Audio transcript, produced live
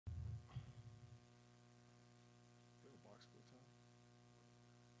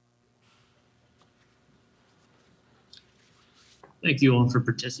Thank you all for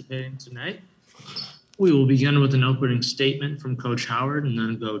participating tonight. We will begin with an opening statement from Coach Howard and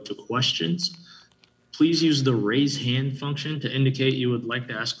then go to questions. Please use the raise hand function to indicate you would like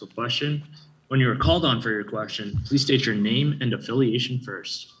to ask a question. When you are called on for your question, please state your name and affiliation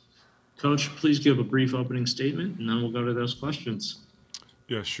first. Coach, please give a brief opening statement and then we'll go to those questions.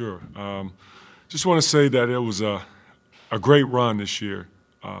 Yeah, sure. Just want to say that it was a great run this year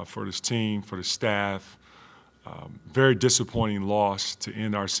for this team, for the staff. Very disappointing loss to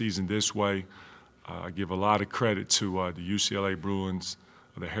end our season this way. I give a lot of credit to the UCLA Bruins,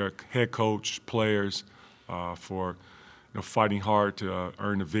 the head coach, players for fighting hard to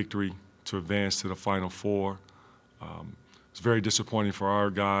earn the victory to advance to the Final Four. It's very disappointing for our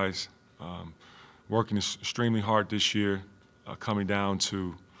guys, working extremely hard this year, coming down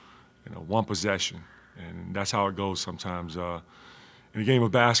to one possession, and that's how it goes sometimes. In a game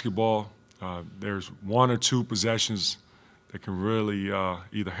of basketball, there's one or two possessions that can really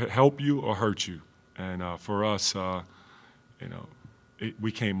either help you or hurt you. And for us,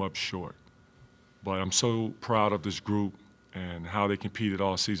 we came up short. But I'm so proud of this group and how they competed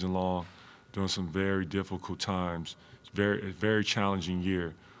all season long during some very difficult times. It's a very challenging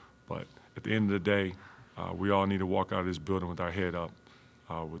year. But at the end of the day, we all need to walk out of this building with our head up,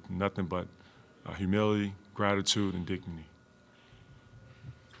 with nothing but humility, gratitude, and dignity.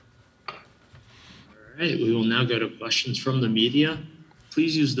 All right, we will now go to questions from the media.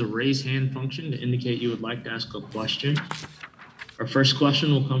 Please use the raise hand function to indicate you would like to ask a question. Our first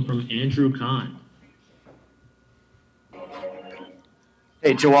question will come from Andrew Kahn.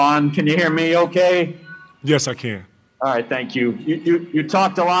 Hey, Juwan, can you hear me okay? Yes, I can. All right, thank you. You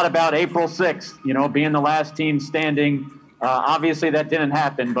talked a lot about April 6th, being the last team standing. Obviously, that didn't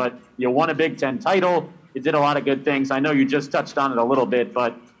happen, but you won a Big Ten title. You did a lot of good things. I know you just touched on it a little bit,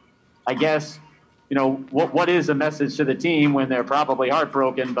 but I guess, what is the message to the team when they're probably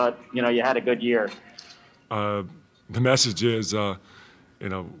heartbroken, but, you had a good year? The message is,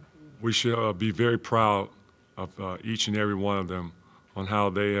 we should be very proud of each and every one of them on how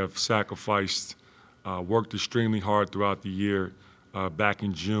they have sacrificed, worked extremely hard throughout the year, back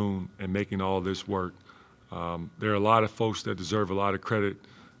in June, and making all this work. There are a lot of folks that deserve a lot of credit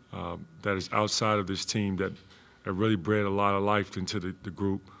that is outside of this team that have really bred a lot of life into the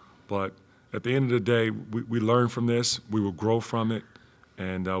group. But at the end of the day, we learn from this, we will grow from it,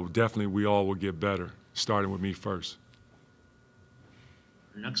 and definitely we all will get better, starting with me first.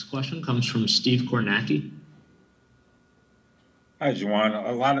 Our next question comes from Steve Kornacki. Hi, Juwan.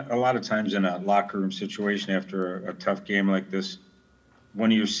 A lot of times in a locker room situation after a tough game like this,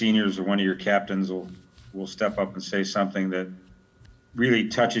 one of your seniors or one of your captains will step up and say something that really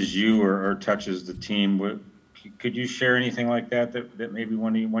touches you or touches the team. Could you share anything like that maybe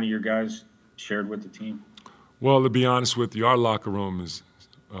one of your guys shared with the team? Well, to be honest with you, our locker room is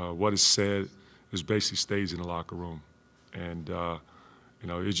what is said is basically stays in the locker room, and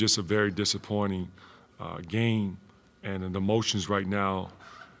it's just a very disappointing game, and the emotions right now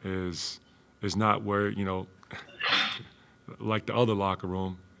is not where like the other locker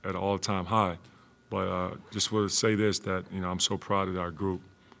room at an all-time high. But just want to say this, that I'm so proud of our group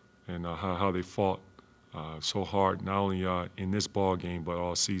and how they fought so hard, not only in this ball game but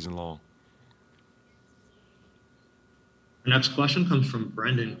all season long. The next question comes from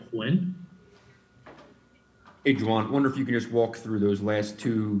Brendan Quinn. Hey, Juwan, wonder if you can just walk through those last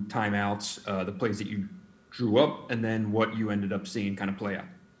two timeouts, the plays that you drew up, and then what you ended up seeing kind of play out.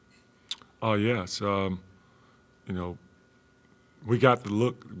 Oh, yes. We got the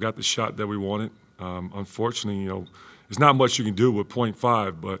look, got the shot that we wanted. Unfortunately, there's not much you can do with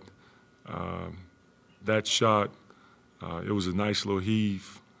 0.5, but that shot, it was a nice little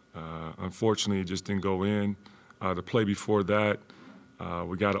heave. Unfortunately, it just didn't go in. The play before that,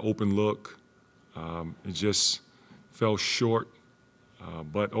 we got an open look. It just fell short.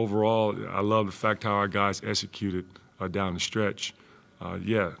 But overall, I love the fact how our guys executed down the stretch.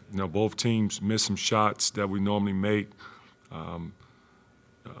 Both teams missed some shots that we normally make.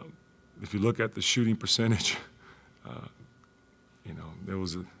 If you look at the shooting percentage, there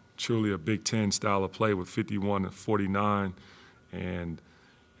was truly a Big Ten style of play with 51 and 49, and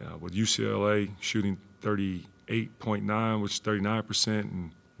with UCLA shooting 38.9, which is 39%, and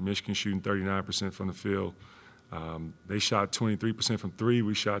Michigan shooting 39% from the field. They shot 23% from three.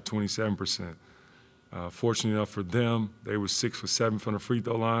 We shot 27%. Fortunately enough for them, they were 6 for 7 from the free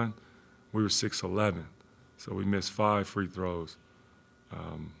throw line. We were 6 for 11, so we missed 5 free throws.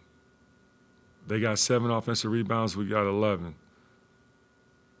 They got 7 offensive rebounds. We got 11.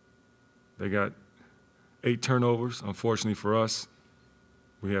 They got 8 turnovers. Unfortunately for us,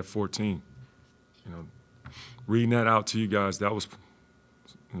 we had 14. reading that out to you guys, that was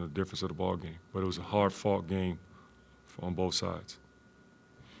the difference of the ball game. But it was a hard-fought game on both sides.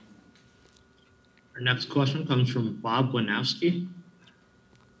 Our next question comes from Bob Wanowski.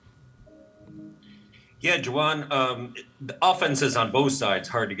 Yeah, Juwan, the offenses on both sides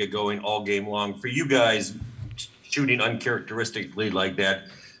hard to get going all game long. For you guys, shooting uncharacteristically like that,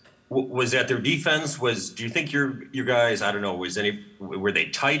 was that their defense? Do you think your guys, I don't know, were they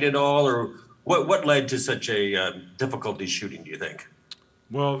tight at all, or what led to such a difficulty shooting, do you think?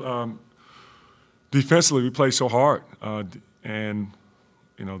 Well, defensively, we play so hard, and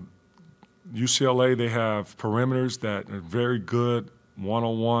UCLA, they have perimeters that are very good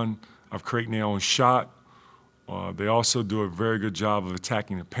one-on-one of creating their own shot. They also do a very good job of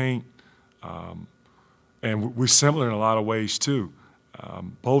attacking the paint. And we're similar in a lot of ways, too.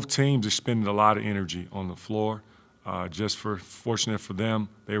 Both teams are spending a lot of energy on the floor. Fortunate for them,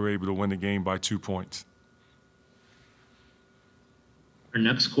 they were able to win the game by 2 points. Our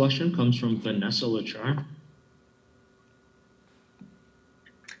next question comes from Vanessa Lachar.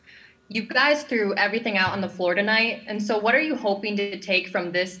 You guys threw everything out on the floor tonight, and so what are you hoping to take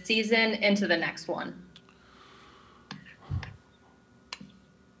from this season into the next one?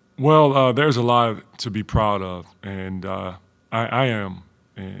 Well, there's a lot to be proud of, and I am,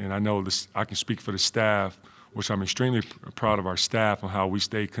 and I know this. I can speak for the staff, which I'm extremely proud of our staff on how we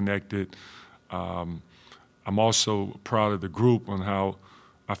stay connected. I'm also proud of the group on how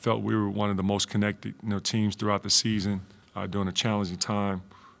I felt we were one of the most connected teams throughout the season during a challenging time.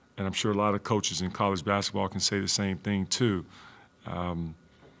 And I'm sure a lot of coaches in college basketball can say the same thing too.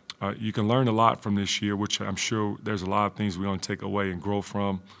 You can learn a lot from this year, which I'm sure there's a lot of things we're going to take away and grow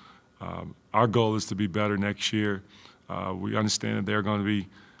from. Our goal is to be better next year. We understand that there are going to be,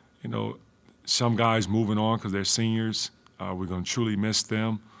 some guys moving on because they're seniors. We're going to truly miss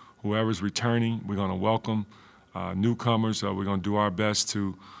them. Whoever's returning, we're going to welcome. Newcomers, we're going to do our best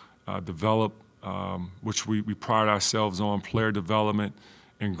to develop, which we pride ourselves on, player development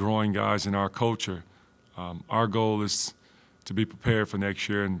and growing guys in our culture. Our goal is to be prepared for next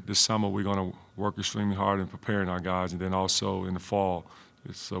year, and this summer we're going to work extremely hard in preparing our guys, and then also in the fall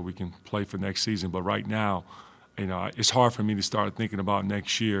so we can play for next season. But right now, it's hard for me to start thinking about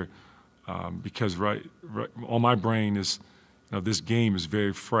next year because right on my brain is, this game is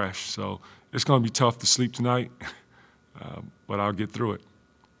very fresh. So it's going to be tough to sleep tonight, but I'll get through it.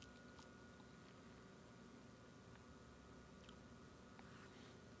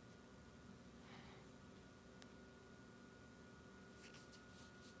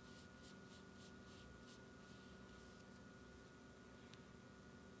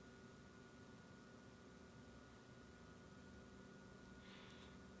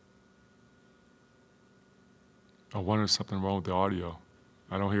 I wonder if something wrong with the audio.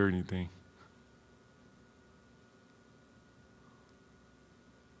 I don't hear anything.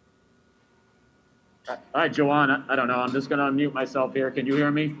 All right, Juwan, I don't know. I'm just going to unmute myself here. Can you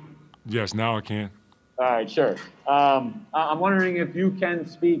hear me? Yes, now I can. All right, sure. I'm wondering if you can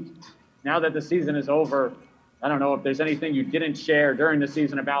speak, now that the season is over, I don't know if there's anything you didn't share during the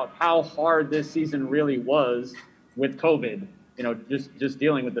season about how hard this season really was with COVID, just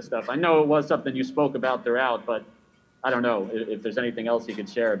dealing with the stuff. I know it was something you spoke about throughout, but I don't know if there's anything else you could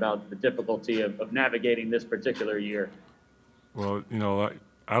share about the difficulty of navigating this particular year. Well,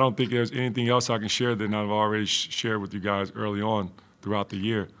 I don't think there's anything else I can share than I've already shared with you guys early on throughout the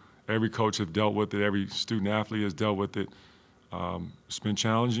year. Every coach has dealt with it. Every student athlete has dealt with it. It's been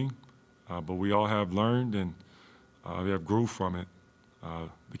challenging, but we all have learned and we have grew from it.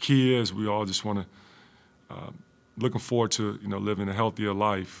 The key is we all just want to, looking forward to, living a healthier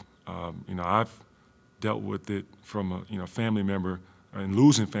life. I've dealt with it from a family member and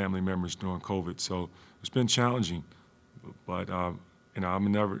losing family members during COVID. So it's been challenging, but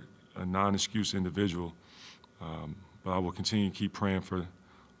I'm never a non-excuse individual. But I will continue to keep praying for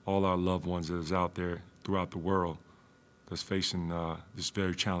all our loved ones that is out there throughout the world that's facing this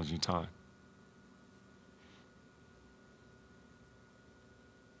very challenging time.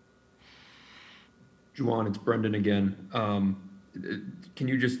 Juwan, it's Brendan again. Can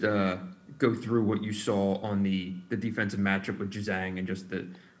you just go through what you saw on the defensive matchup with Juzang and just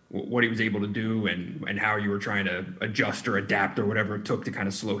what he was able to do and how you were trying to adjust or adapt or whatever it took to kind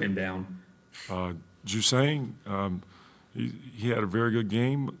of slow him down? Juzang, he had a very good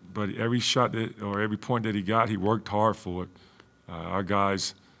game, but every shot every point that he got, he worked hard for it. Our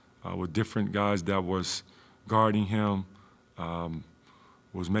guys were different guys that was guarding him,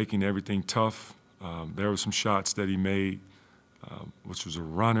 was making everything tough. There were some shots that he made, which was a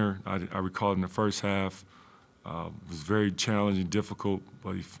runner. I recall in the first half, it was very challenging, difficult,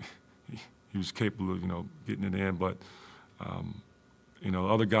 but he was capable of, getting it in. But,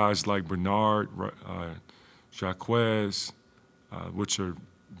 other guys like Bernard, Jacquez, which are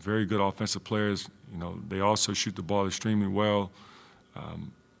very good offensive players, they also shoot the ball extremely well.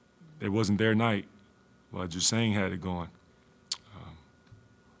 It wasn't their night, but Jusang had it going.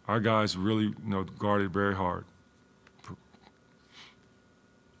 Our guys really, guarded very hard. All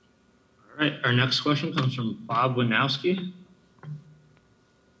right, our next question comes from Bob Winowski.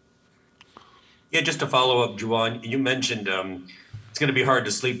 Yeah, just to follow up, Juwan, you mentioned it's going to be hard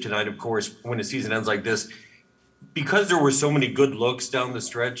to sleep tonight, of course, when the season ends like this. Because there were so many good looks down the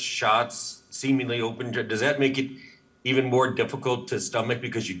stretch, shots seemingly open, does that make it even more difficult to stomach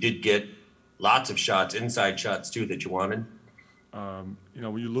because you did get lots of shots, inside shots too, that you wanted?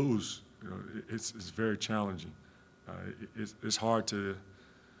 When you lose, it's very challenging. It's hard to,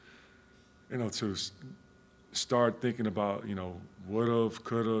 to start thinking about, would've,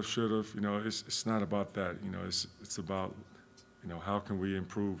 could've, should've. It's not about that. It's about, how can we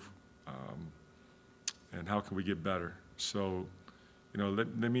improve, and how can we get better. So,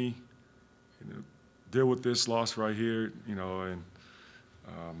 let me, deal with this loss right here, and.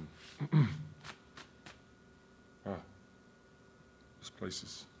 This place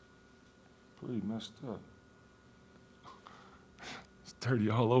is pretty messed up. It's dirty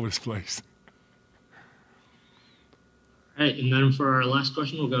all over this place. All right, and then for our last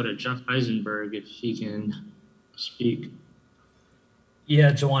question, we'll go to Jeff Eisenberg if he can speak.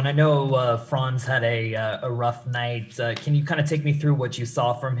 Yeah, Juwan, I know Franz had a rough night. Can you kind of take me through what you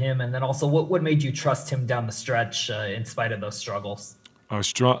saw from him, and then also what made you trust him down the stretch in spite of those struggles?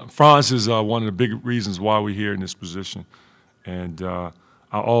 Franz is one of the big reasons why we're here in this position. And I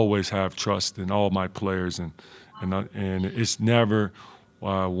always have trust in all my players, and it's never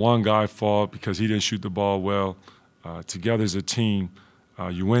one guy fault because he didn't shoot the ball well. Together as a team,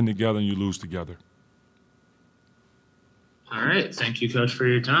 you win together and you lose together. All right, thank you, Coach, for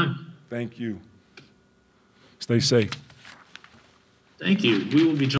your time. Thank you. Stay safe. Thank you. We will be joined